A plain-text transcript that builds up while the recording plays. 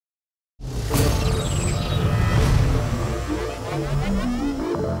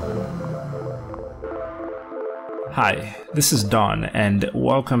Hi, this is Don and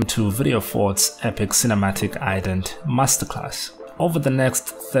welcome to VideoFort's Epic Cinematic Ident Masterclass. Over the next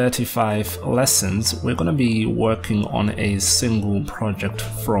 35 lessons, we're going to be working on a single project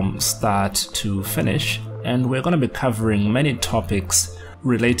from start to finish, and we're going to be covering many topics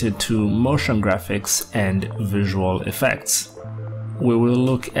related to motion graphics and visual effects. We will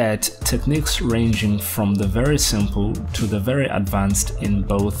look at techniques ranging from the very simple to the very advanced in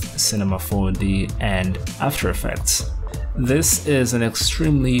both Cinema 4D and After Effects. This is an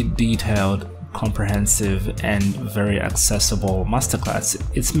extremely detailed, comprehensive, and very accessible masterclass.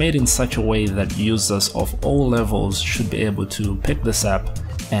 It's made in such a way that users of all levels should be able to pick this up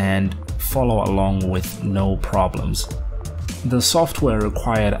and follow along with no problems. The software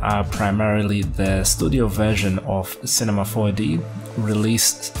required are primarily the studio version of Cinema 4D,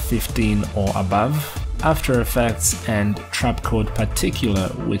 release 15 or above, After Effects, and Trapcode Particuar,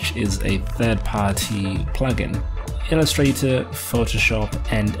 which is a third-party plugin. Illustrator, Photoshop,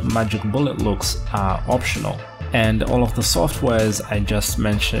 and Magic Bullet Looks are optional, and all of the softwares I just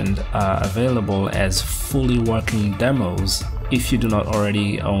mentioned are available as fully working demos if you do not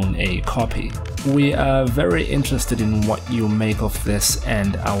already own a copy. We are very interested in what you make of this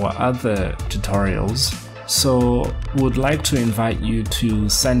and our other tutorials, so would like to invite you to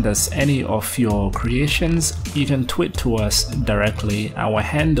send us any of your creations. You can tweet to us directly. Our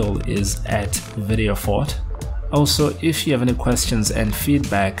handle is @VideoFort. Also, if you have any questions and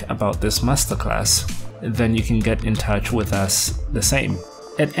feedback about this masterclass, then you can get in touch with us the same.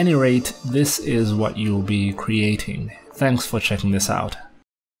 At any rate, this is what you'll be creating. Thanks for checking this out.